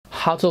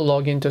how to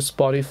log into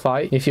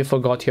Spotify if you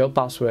forgot your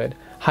password.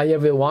 Hi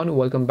everyone,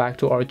 welcome back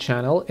to our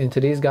channel. In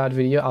today's guide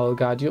video, I will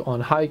guide you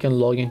on how you can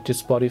log into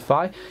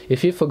Spotify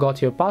if you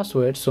forgot your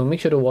password, so make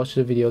sure to watch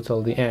the video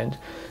till the end.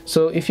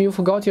 So if you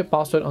forgot your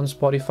password on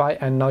Spotify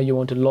and now you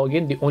want to log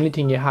in, the only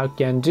thing you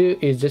can do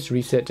is just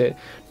reset it.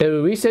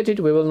 To reset it,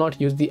 we will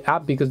not use the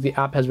app because the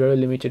app has very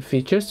limited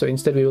features. So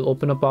instead we will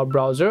open up our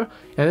browser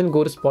and then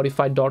go to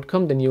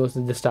spotify.com, then you will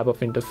see this type of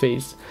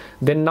interface.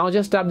 Then now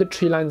just tap the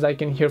three lines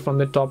icon here from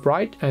the top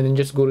right and then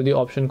just go to the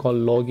option called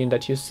login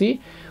that you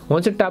see.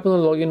 Once you tap on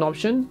the login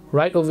option,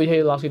 right over here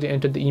it'll ask you to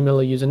enter the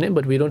email or username,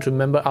 but we don't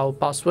remember our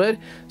password,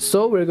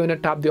 so we're going to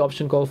tap the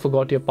option called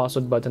forgot your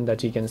password button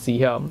that you can see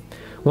here.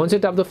 Once you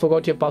tap the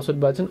forgot your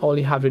password button, all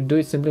you have to do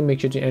is simply make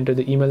sure to enter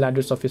the email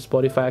address of your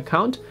Spotify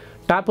account.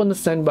 Tap on the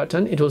send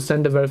button, it will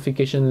send the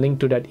verification link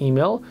to that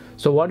email.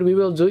 So what we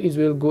will do is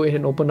we'll go ahead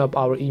and open up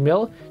our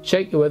email,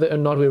 check whether or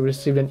not we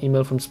received an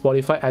email from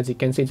Spotify. As you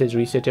can see, it says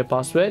reset your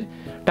password.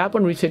 Tap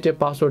on reset your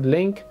password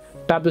link,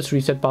 tap this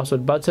reset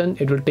password button.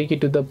 It will take you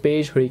to the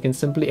page where you can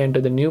simply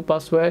enter the new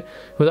password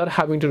without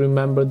having to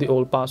remember the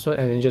old password,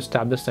 and then just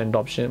tap the send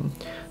option.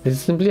 This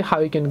is simply how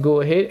you can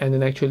go ahead and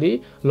then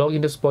actually log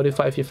into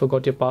Spotify if you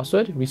forgot your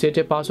password, reset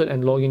your password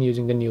and log in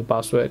using the new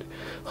password.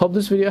 Hope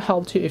this video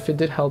helped you. If it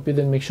did help you,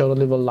 then make sure to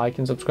leave a like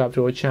and subscribe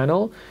to our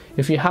channel.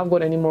 If you have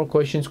got any more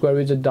questions,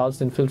 queries or doubts,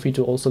 then feel free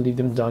to also leave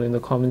them down in the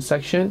comment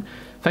section.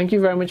 Thank you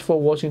very much for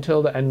watching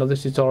till the end of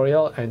this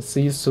tutorial, and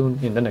see you soon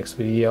in the next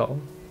video.